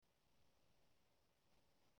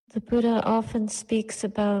The Buddha often speaks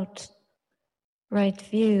about right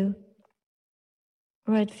view.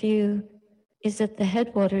 Right view is at the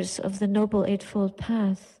headwaters of the Noble Eightfold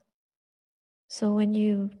Path. So when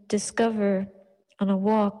you discover on a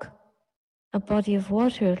walk a body of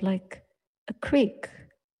water like a creek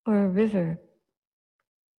or a river,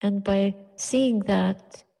 and by seeing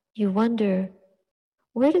that, you wonder,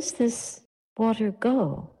 where does this water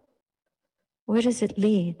go? Where does it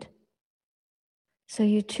lead? So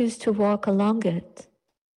you choose to walk along it.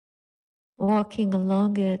 Walking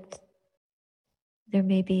along it, there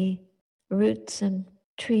may be roots and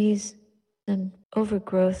trees and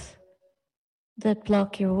overgrowth that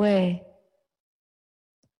block your way.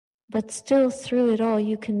 But still through it all,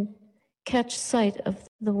 you can catch sight of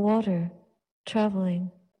the water traveling.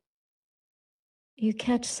 You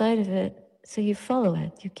catch sight of it, so you follow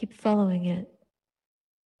it, you keep following it.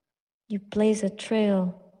 You blaze a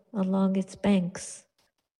trail along its banks.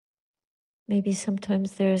 Maybe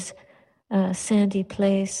sometimes there's a sandy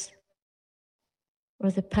place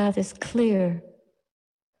or the path is clear.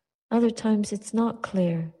 Other times it's not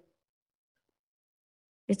clear.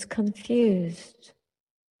 It's confused.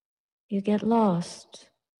 You get lost,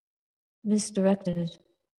 misdirected.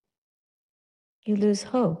 You lose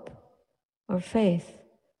hope or faith.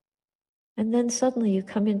 And then suddenly you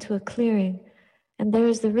come into a clearing and there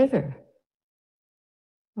is the river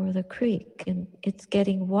or the creek, and it's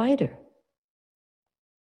getting wider.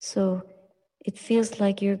 So it feels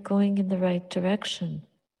like you're going in the right direction.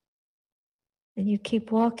 And you keep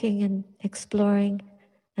walking and exploring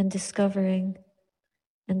and discovering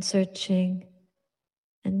and searching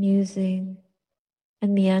and musing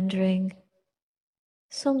and meandering.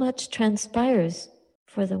 So much transpires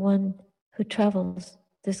for the one who travels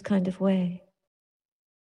this kind of way.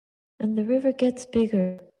 And the river gets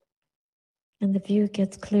bigger and the view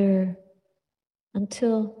gets clearer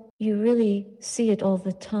until you really see it all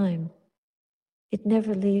the time. It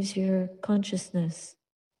never leaves your consciousness.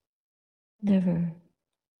 Never.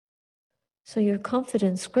 So your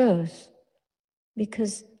confidence grows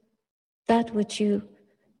because that which you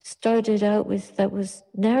started out with that was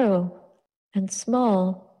narrow and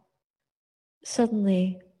small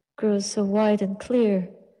suddenly grows so wide and clear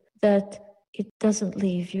that it doesn't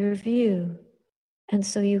leave your view. And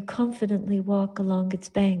so you confidently walk along its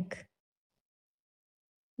bank.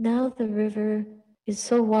 Now the river is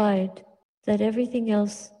so wide that everything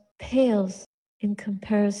else pales in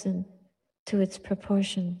comparison to its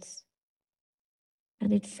proportions.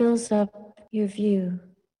 And it fills up your view,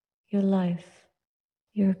 your life.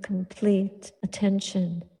 Your complete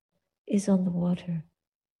attention is on the water.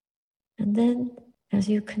 And then as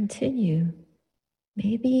you continue,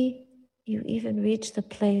 maybe you even reach the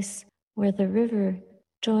place where the river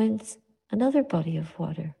joins another body of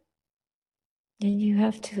water. And you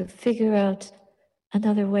have to figure out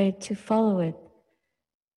another way to follow it.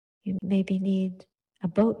 You maybe need a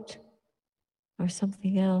boat or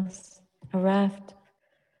something else, a raft.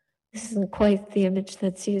 This isn't quite the image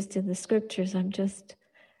that's used in the scriptures.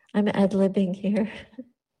 I'm ad-libbing here.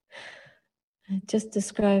 Just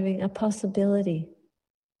describing a possibility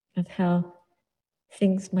of how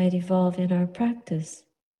things might evolve in our practice.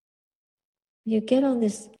 You get on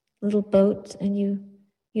this little boat and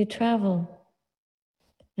you travel,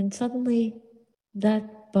 and suddenly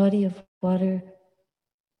that body of water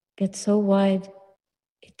gets so wide,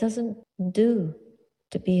 it doesn't do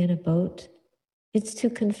to be in a boat. It's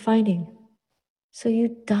too confining. So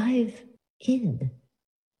you dive in.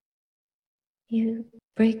 You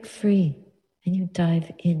break free and you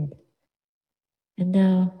dive in. And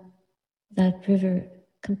now that river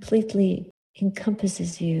completely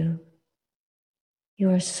encompasses you. You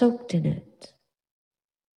are soaked in it.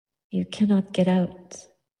 You cannot get out.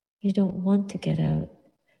 You don't want to get out.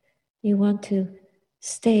 You want to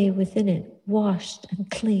stay within it, washed and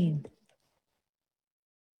clean.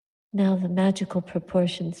 Now the magical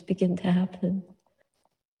proportions begin to happen.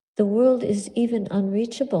 The world is even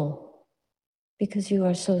unreachable because you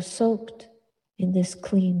are so soaked in this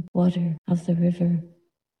clean water of the river.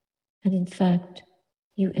 And in fact,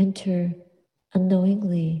 you enter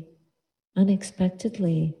unknowingly,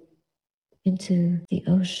 unexpectedly into the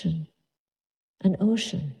ocean, an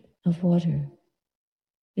ocean of water.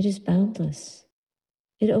 It is boundless.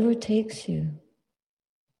 It overtakes you.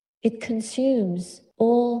 It consumes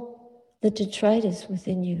all the detritus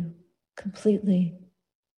within you completely.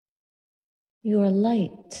 You are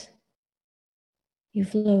light. You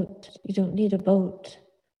float. You don't need a boat.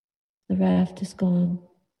 The raft is gone.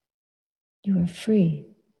 You are free.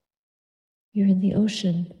 You're in the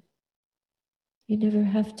ocean. You never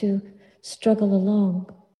have to struggle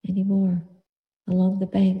along anymore. along the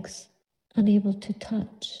banks, unable to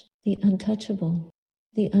touch the untouchable,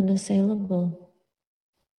 the unassailable.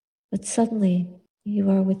 But suddenly you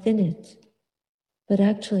are within it. But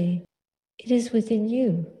actually, it is within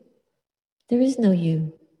you. There is no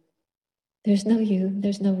you. There's no you.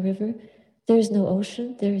 There's no river. There's no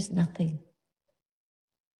ocean. There is nothing.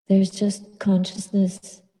 There's just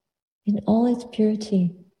consciousness in all its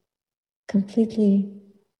purity, completely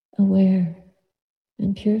aware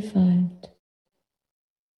and purified,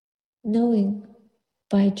 knowing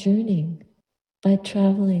by journeying, by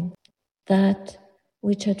traveling, that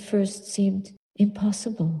which at first seemed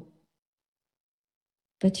impossible.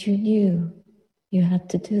 But you knew you had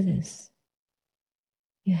to do this.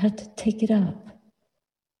 You had to take it up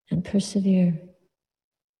and persevere.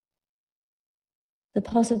 The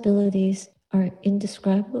possibilities are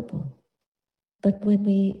indescribable. But when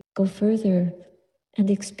we go further and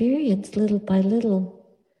experience little by little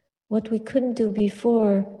what we couldn't do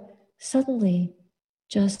before, suddenly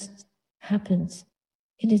just happens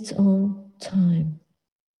in its own time,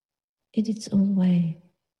 in its own way.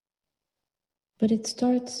 But it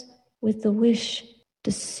starts with the wish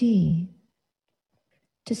to see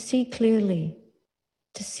clearly,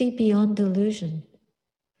 to see beyond delusion.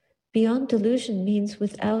 Beyond delusion means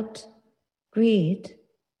without greed,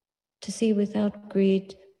 to see without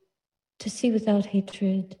greed, to see without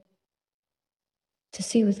hatred, to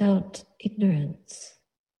see without ignorance.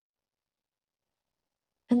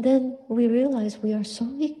 And then we realize we are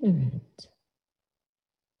so ignorant.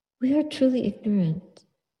 We are truly ignorant,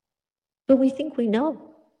 but we think we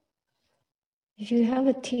know. If you have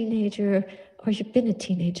a teenager or you've been a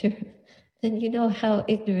teenager, then you know how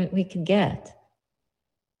ignorant we can get.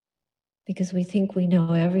 Because we think we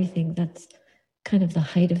know everything. That's kind of the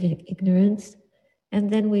height of ignorance. And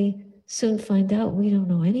then we soon find out we don't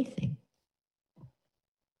know anything.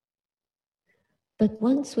 But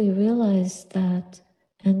once we realize that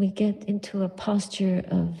and we get into a posture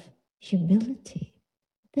of humility,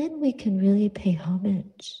 then we can really pay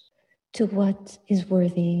homage to what is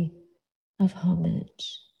worthy of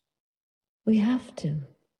homage. We have to.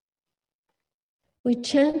 We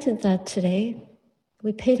chanted that today.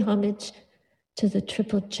 We paid homage to the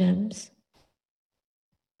triple gems.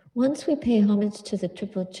 Once we pay homage to the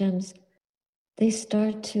triple gems, they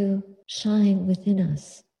start to shine within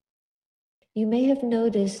us. You may have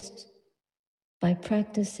noticed by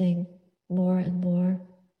practicing more and more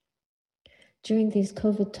during these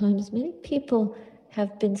COVID times, many people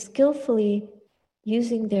have been skillfully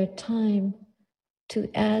using their time to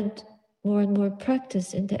add more and more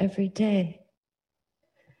practice into every day.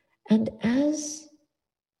 And as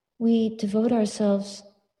we devote ourselves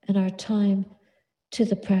and our time to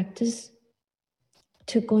the practice,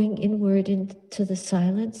 to going inward into the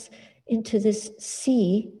silence, into this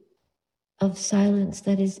sea of silence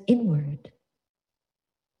that is inward.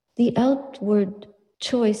 The outward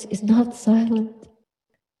choice is not silent.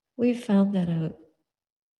 We've found that out.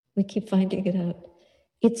 We keep finding it out.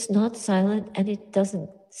 It's not silent and it doesn't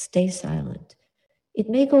stay silent. It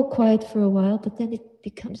may go quiet for a while, but then it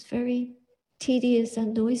becomes very tedious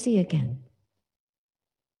and noisy again.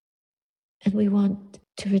 And we want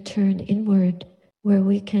to return inward where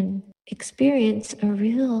we can experience a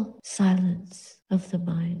real silence of the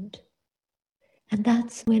mind. And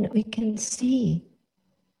that's when we can see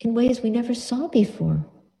in ways we never saw before,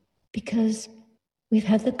 because we've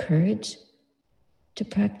had the courage to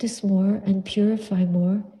practice more and purify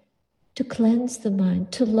more, to cleanse the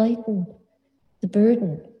mind, to lighten the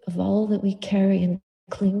burden of all that we carry and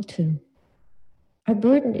cling to. Our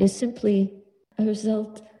burden is simply a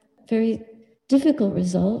result, very difficult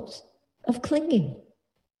result of clinging.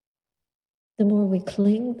 The more we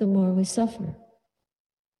cling, the more we suffer.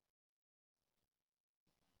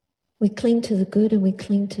 We cling to the good and we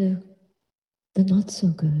cling to the not so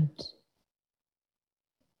good.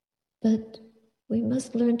 But we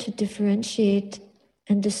must learn to differentiate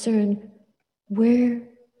and discern where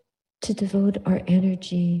to devote our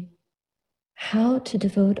energy, how to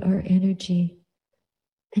devote our energy.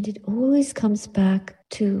 And it always comes back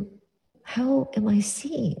to, how am I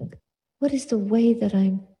seeing? What is the way that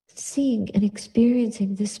I'm seeing and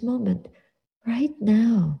experiencing this moment right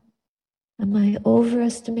now? Am I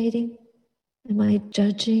overestimating? Am I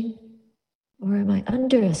judging? Or am I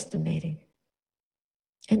underestimating?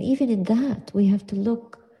 And even in that, we have to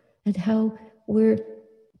look at how we're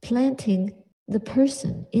planting the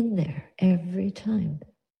person in there every time.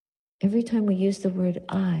 Every time we use the word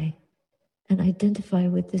I and identify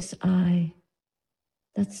with this I,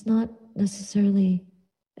 that's not necessarily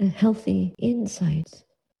a healthy insight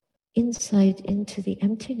into the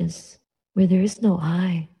emptiness where there is no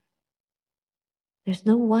I. There's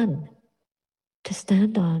no one to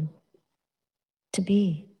stand on, to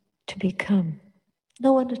be, to become.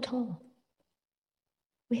 No one at all.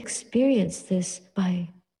 We experience this by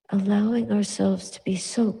allowing ourselves to be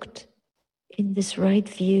soaked in this right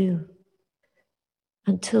view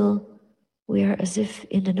until we are as if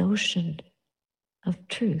in an ocean of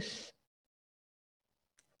truth,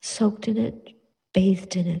 soaked in it,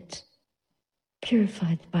 bathed in it,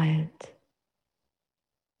 purified by it.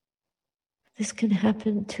 This can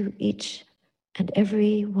happen to each and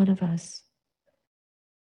every one of us.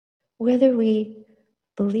 Whether we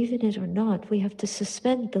believe in it or not, we have to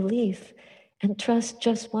suspend belief and trust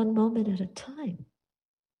just one moment at a time.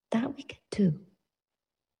 That we can do.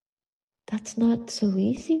 That's not so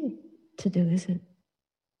easy to do, is it?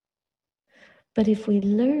 But if we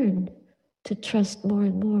learn to trust more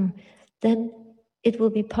and more, then it will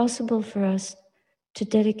be possible for us to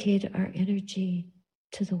dedicate our energy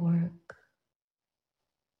to the work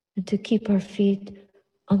and to keep our feet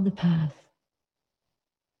on the path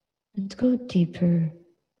and to go deeper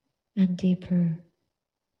and deeper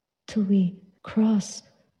till we cross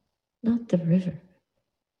not the river,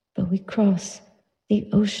 but we cross the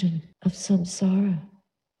ocean of samsara.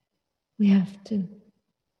 We have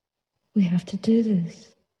to do this.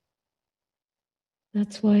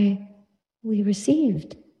 That's why we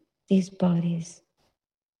received these bodies.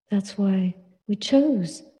 That's why we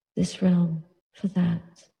chose this realm for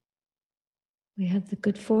that. We have the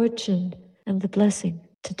good fortune and the blessing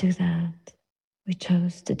to do that. We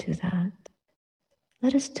chose to do that.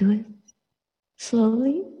 Let us do it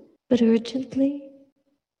slowly but urgently,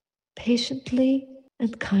 patiently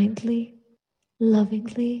and kindly,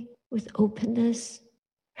 lovingly, with openness,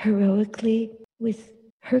 heroically, with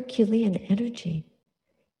Herculean energy.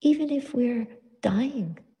 Even if we're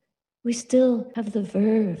dying, we still have the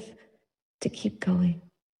verve to keep going.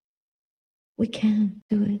 We can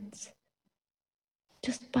do it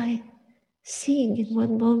just by seeing in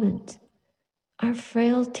one moment our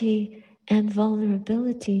frailty and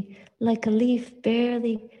vulnerability like a leaf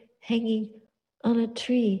barely hanging on a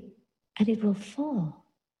tree, and it will fall.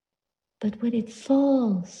 But when it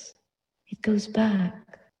falls, it goes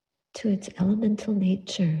back to its elemental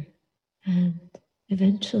nature, and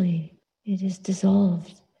eventually it is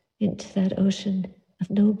dissolved into that ocean of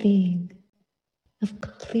no being, of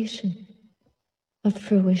completion, of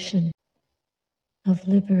fruition, of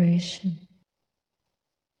liberation.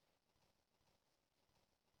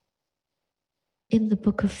 In the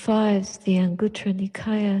Book of Fives, the Anguttara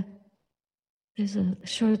Nikaya, there's a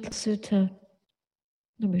short sutta,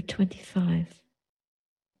 number 25.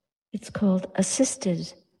 It's called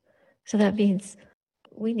assisted. So that means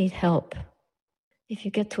we need help. If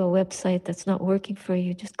you get to a website that's not working for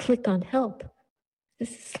you, just click on help.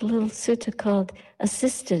 This is a little sutta called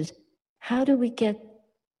assisted. How do we get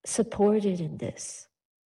supported in this?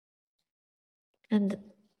 And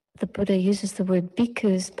the Buddha uses the word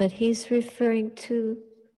bhikkhus, but he's referring to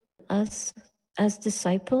us as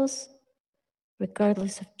disciples,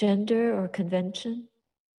 regardless of gender or convention,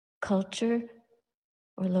 culture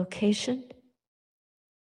or location.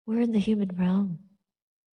 We're in the human realm.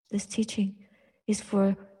 This teaching is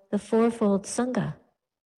for the fourfold Sangha.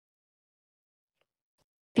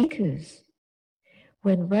 Bhikkhus,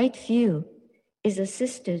 when right view is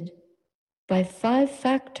assisted by 5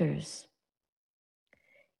 factors,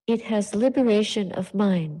 it has liberation of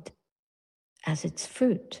mind as its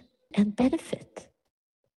fruit and benefit.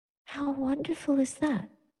 How wonderful is that?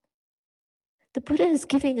 The Buddha is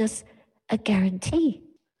giving us a guarantee.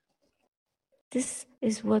 This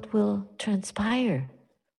is what will transpire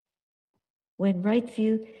when right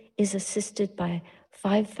view is assisted by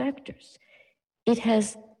 5 factors. It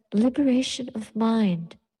has liberation of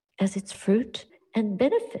mind as its fruit and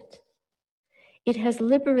benefit. It has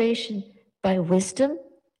liberation by wisdom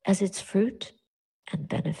as its fruit and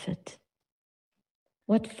benefit.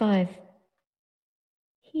 What 5?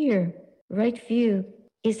 Here, right view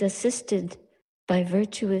is assisted by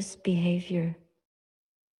virtuous behavior.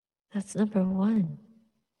 That's number 1.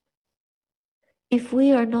 If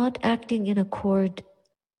we are not acting in accord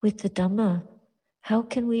with the Dhamma, how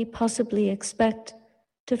can we possibly expect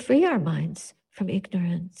to free our minds from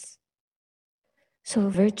ignorance? So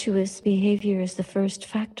virtuous behavior is the first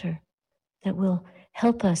factor that will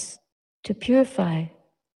help us to purify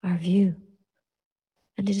our view.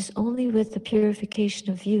 And it is only with the purification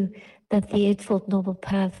of view that the Eightfold Noble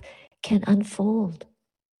Path can unfold,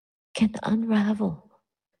 can unravel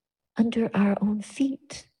under our own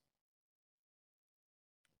feet.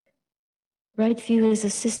 Right view is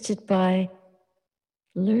assisted by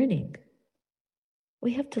learning.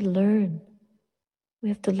 We have to learn. We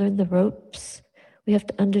have to learn the ropes. We have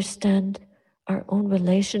to understand our own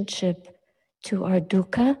relationship to our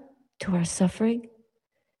dukkha, to our suffering,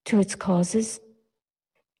 to its causes,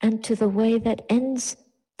 and to the way that ends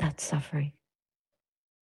that suffering.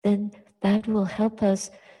 Then that will help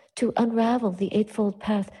us to unravel the Eightfold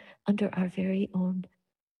Path under our very own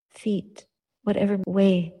feet, whatever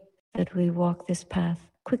way that we walk this path,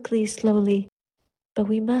 quickly, slowly, but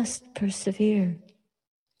we must persevere.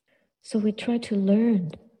 So we try to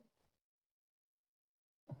learn.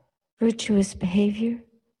 Virtuous behavior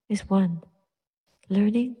is one.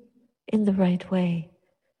 Learning in the right way.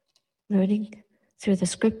 Learning through the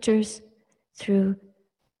scriptures, through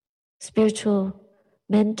spiritual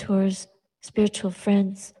mentors, spiritual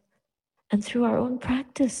friends, and through our own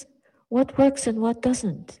practice. What works and what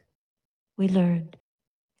doesn't, we learn.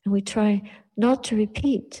 And we try not to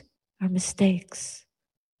repeat our mistakes.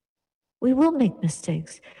 We will make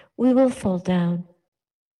mistakes. We will fall down.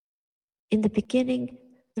 In the beginning,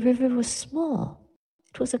 the river was small.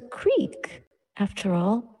 It was a creek, after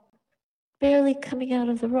all, barely coming out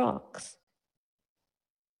of the rocks.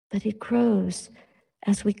 But it grows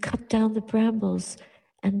as we cut down the brambles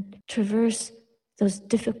and traverse those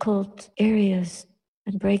difficult areas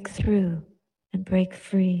and break through and break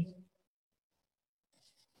free.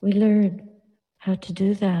 We learn how to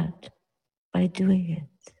do that by doing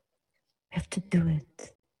it. We have to do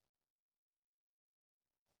it.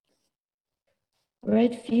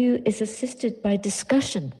 Right view is assisted by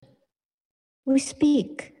discussion. We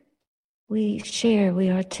speak, we share,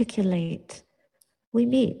 we articulate, we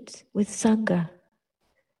meet with Sangha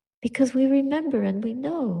because we remember and we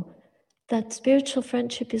know that spiritual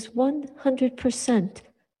friendship is 100%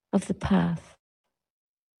 of the path.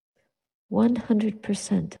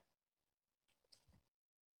 100%.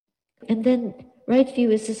 And then right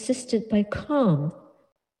view is assisted by calm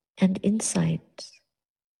and insight.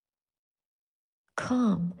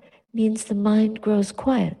 Calm means the mind grows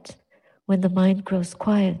quiet. When the mind grows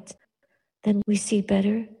quiet, then we see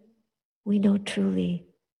better, we know truly,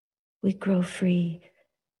 we grow free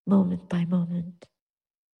moment by moment.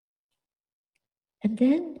 And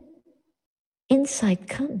then insight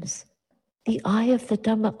comes. The eye of the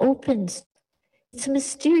Dhamma opens. It's a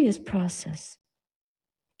mysterious process.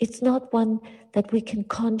 It's not one that we can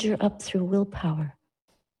conjure up through willpower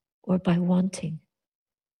or by wanting,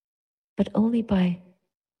 but only by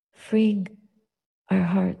freeing our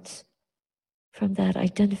hearts from that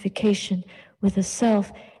identification with the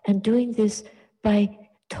self, and doing this by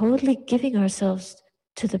totally giving ourselves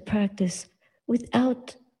to the practice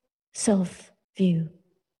without self-view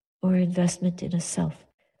or investment in a self,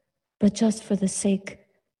 but just for the sake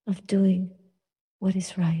of doing what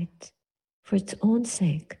is right, for its own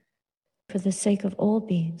sake, for the sake of all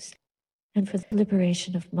beings, and for the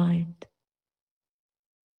liberation of mind.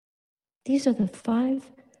 These are the 5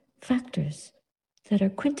 factors that are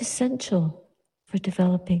quintessential for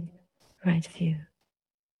developing right view.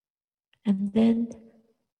 And then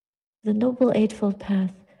the Noble Eightfold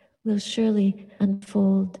Path will surely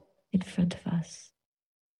unfold in front of us.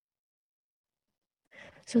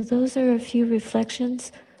 So those are a few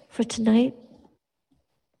reflections for tonight.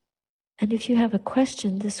 And if you have a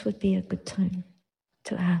question, this would be a good time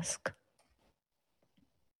to ask.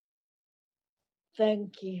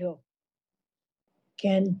 Thank you.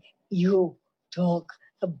 Can you talk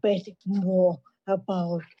a bit more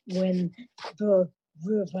about when the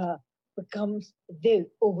river becomes the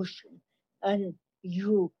ocean and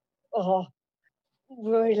you are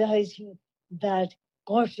realizing that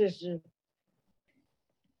consciousness?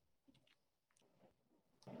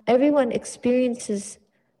 Everyone experiences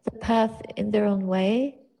the path in their own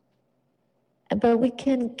way, but we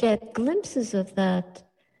can get glimpses of that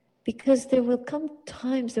because there will come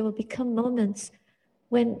times, there will become moments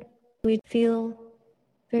when we feel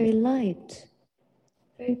very light,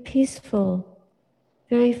 very peaceful,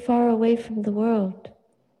 very far away from the world.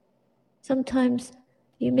 Sometimes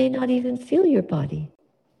you may not even feel your body.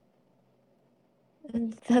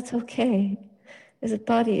 And that's okay, because the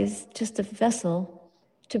body is just a vessel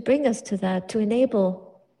to bring us to that, to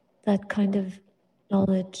enable that kind of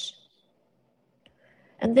knowledge.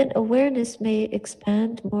 And then awareness may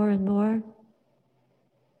expand more and more.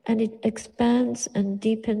 And it expands and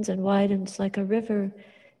deepens and widens like a river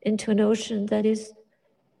into an ocean that is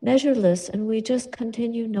measureless. And we just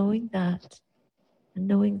continue knowing that and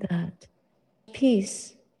knowing that.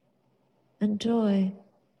 Peace and joy,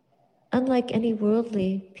 unlike any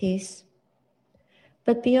worldly peace.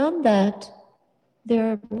 But beyond that,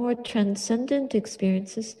 there are more transcendent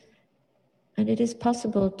experiences, and it is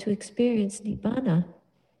possible to experience Nibbana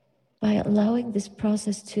by allowing this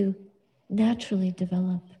process to naturally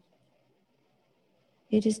develop.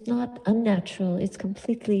 It is not unnatural, it's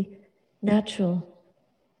completely natural.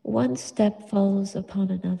 One step follows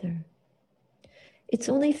upon another. It's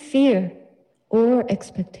only fear or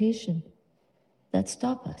expectation that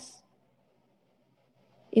stop us.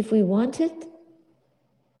 If we want it,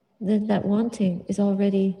 then that wanting is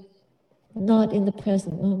already not in the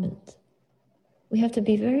present moment. We have to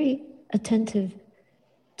be very attentive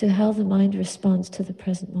to how the mind responds to the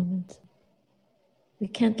present moment. We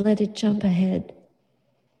can't let it jump ahead,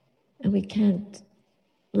 and we can't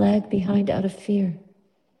lag behind out of fear.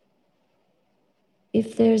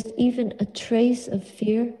 If there's even a trace of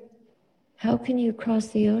fear, how can you cross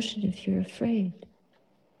the ocean if you're afraid?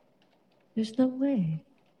 There's no way.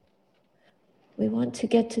 We want to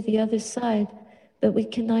get to the other side, but we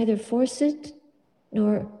can neither force it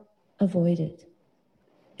nor avoid it.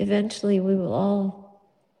 Eventually, we will all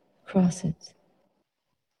cross it.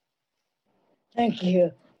 Thank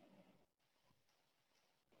you.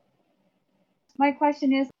 My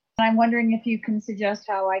question is, I'm wondering if you can suggest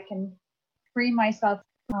how I can free myself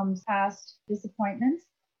from past disappointments.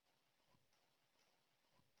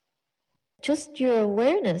 Just your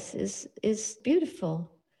awareness is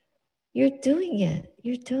beautiful. You're doing it.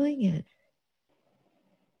 You're doing it.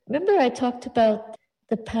 Remember I talked about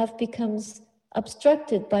the path becomes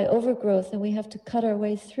obstructed by overgrowth and we have to cut our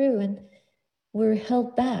way through and we're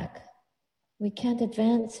held back. We can't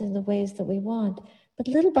advance in the ways that we want. But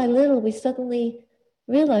little by little, we suddenly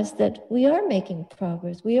realize that we are making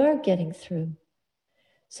progress. We are getting through.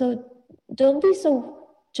 So don't be so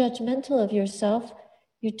judgmental of yourself.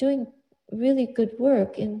 You're doing really good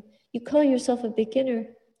work and you call yourself a beginner.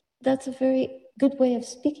 That's a very good way of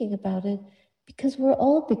speaking about it because we're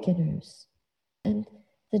all beginners. And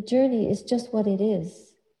the journey is just what it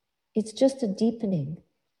is. It's just a deepening.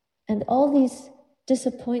 And all these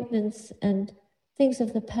disappointments and things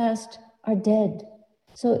of the past are dead.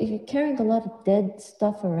 So if you're carrying a lot of dead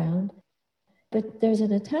stuff around, but there's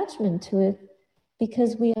an attachment to it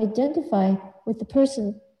because we identify with the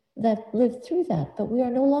person that lived through that, but we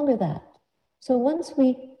are no longer that. So once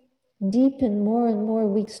we deepen more and more,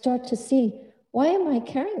 we start to see, why am I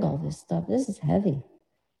carrying all this stuff? This is heavy.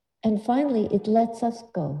 And finally, it lets us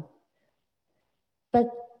go.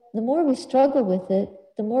 But the more we struggle with it,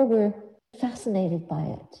 the more we're fascinated by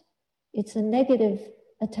it. It's a negative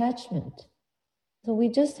attachment. So we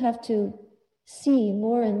just have to see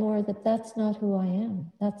more and more that that's not who I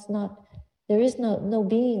am. That's not, there is no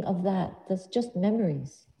being of that. That's just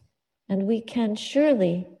memories. And we can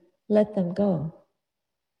surely let them go.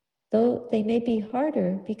 Though they may be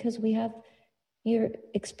harder because you're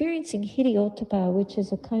experiencing hiri-ottappa, which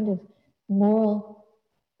is a kind of moral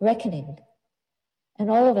reckoning. And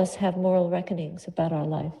all of us have moral reckonings about our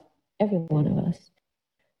life, every one of us.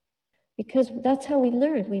 Because that's how we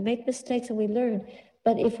learn. We make mistakes and we learn.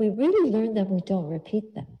 But if we really learn them, we don't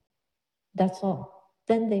repeat them. That's all.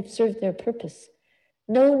 Then they've served their purpose.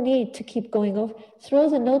 No need to keep going over. Throw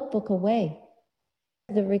the notebook away.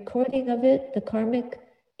 The recording of it, the karmic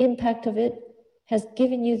impact of it, has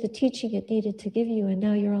given you the teaching it needed to give you, and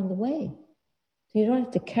now you're on the way. So you don't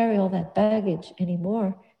have to carry all that baggage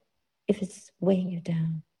anymore if it's weighing you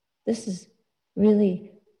down. This is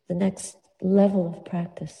really the next level of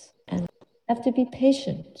practice. And you have to be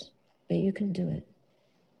patient, but you can do it.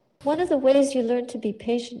 One of the ways you learn to be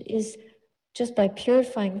patient is just by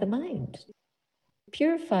purifying the mind.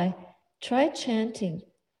 Purify, try chanting.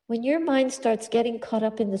 When your mind starts getting caught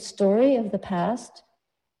up in the story of the past,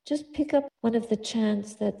 just pick up one of the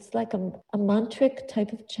chants that's like a mantric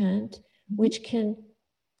type of chant, which can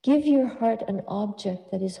give your heart an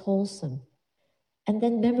object that is wholesome. And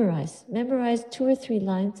then memorize 2 or 3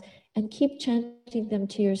 lines and keep chanting them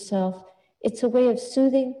to yourself. It's a way of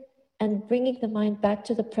soothing and bringing the mind back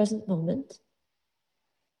to the present moment.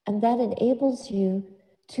 And that enables you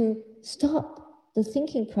to stop the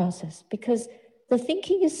thinking process because the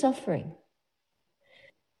thinking is suffering.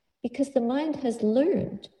 Because the mind has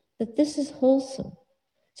learned that this is wholesome.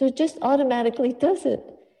 So it just automatically does it.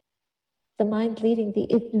 The mind leading the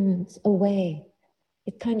ignorance away.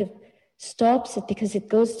 It kind of stops it because it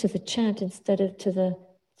goes to the chant instead of to the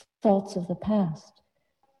thoughts of the past.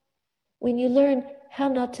 When you learn how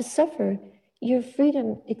not to suffer, your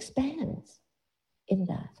freedom expands in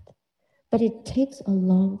that. But it takes a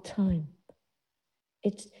long time.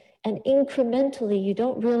 And incrementally, you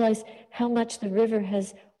don't realize how much the river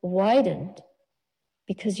has widened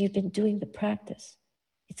because you've been doing the practice.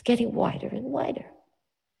 It's getting wider and wider.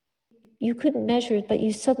 You couldn't measure it, but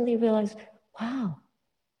you suddenly realize, wow,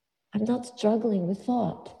 I'm not struggling with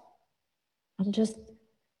thought. I'm just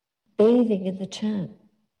bathing in the chant,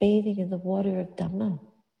 bathing in the water of Dhamma.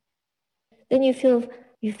 then you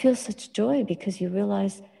feel such joy because you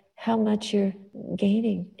realize how much you're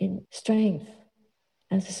gaining in strength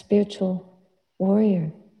as a spiritual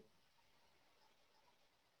warrior.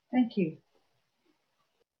 Thank you.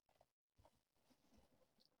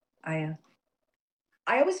 I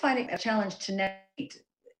always find it a challenge to navigate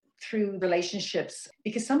through relationships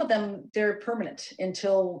because some of them, they're permanent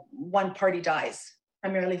until one party dies,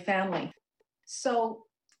 primarily family. So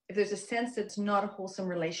if there's a sense that it's not a wholesome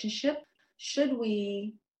relationship, should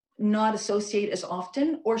we not associate as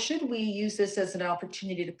often, or should we use this as an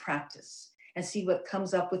opportunity to practice and see what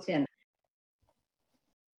comes up within?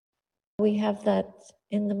 We have that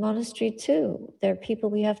in the monastery too. There are people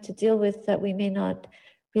we have to deal with that we may not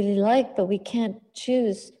really like, but we can't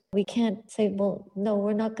choose. We can't say, well, no,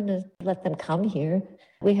 we're not going to let them come here.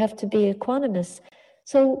 We have to be equanimous.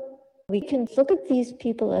 So we can look at these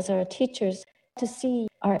people as our teachers to see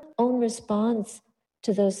our own response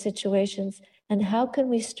to those situations and how can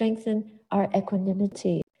we strengthen our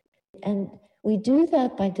equanimity. And we do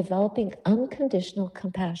that by developing unconditional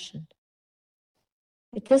compassion.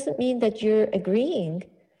 It doesn't mean that you're agreeing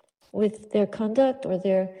with their conduct or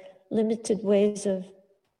their limited ways of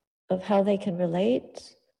how they can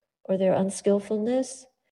relate or their unskillfulness.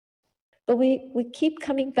 But we keep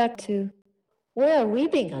coming back to where are we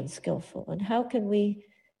being unskillful and how can we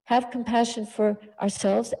have compassion for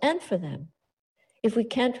ourselves and for them. If we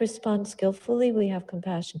can't respond skillfully, we have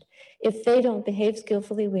compassion. If they don't behave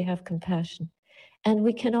skillfully, we have compassion. And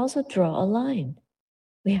we can also draw a line.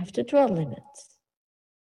 We have to draw limits.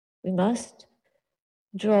 We must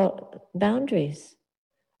draw boundaries.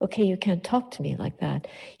 Okay, you can't talk to me like that.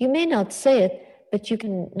 You may not say it, but you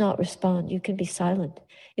can not respond. You can be silent.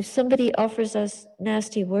 If somebody offers us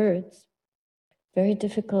nasty words, very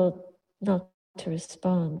difficult not to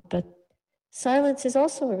respond, but silence is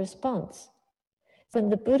also a response. When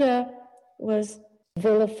the Buddha was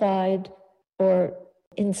vilified or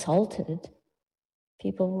insulted,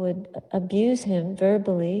 people would abuse him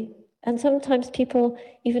verbally, and sometimes people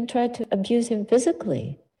even tried to abuse him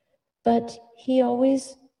physically. But he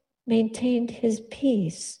always maintained his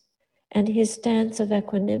peace and his stance of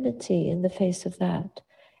equanimity in the face of that.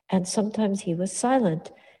 And sometimes he was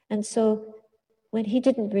silent. And so when he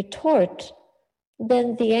didn't retort,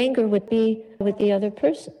 then the anger would be with the other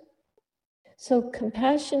person. So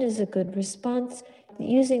compassion is a good response,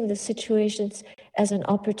 using the situations as an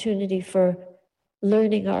opportunity for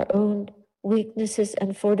learning our own weaknesses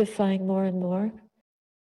and fortifying more and more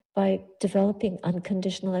by developing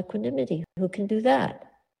unconditional equanimity. Who can do that?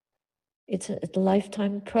 It's a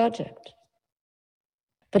lifetime project.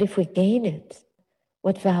 But if we gain it,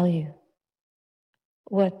 what value?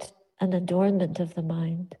 What an adornment of the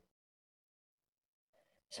mind.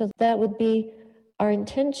 So that would be our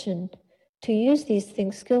intention, to use these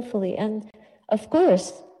things skillfully. And of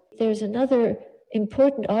course, there's another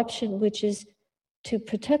important option, which is to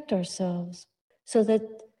protect ourselves so that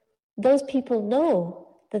those people know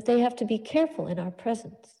that they have to be careful in our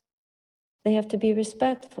presence. They have to be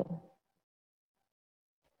respectful.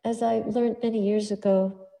 As I learned many years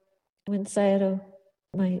ago, when Sayadaw,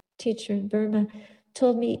 my teacher in Burma,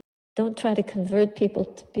 told me, don't try to convert people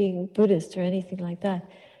to being Buddhist or anything like that,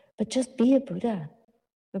 but just be a Buddha,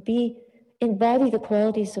 or embody the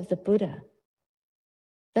qualities of the Buddha.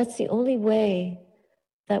 That's the only way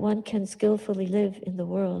that one can skillfully live in the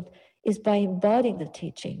world, is by embodying the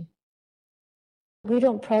teaching. We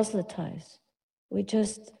don't proselytize. We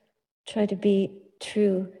just try to be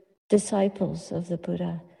true disciples of the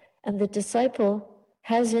Buddha. And the disciple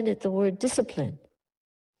has in it the word discipline.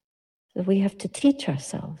 So we have to teach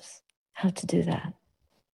ourselves how to do that,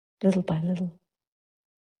 little by little.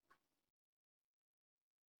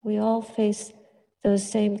 We all face those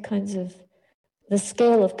same kinds of, the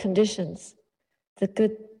scale of conditions, the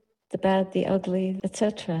good, the bad, the ugly,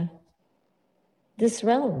 etc. This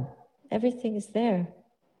realm, everything is there.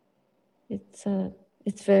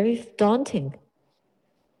 It's very daunting.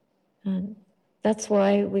 And that's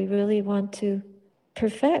why we really want to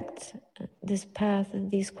perfect this path and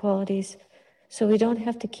these qualities, so we don't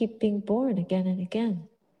have to keep being born again and again.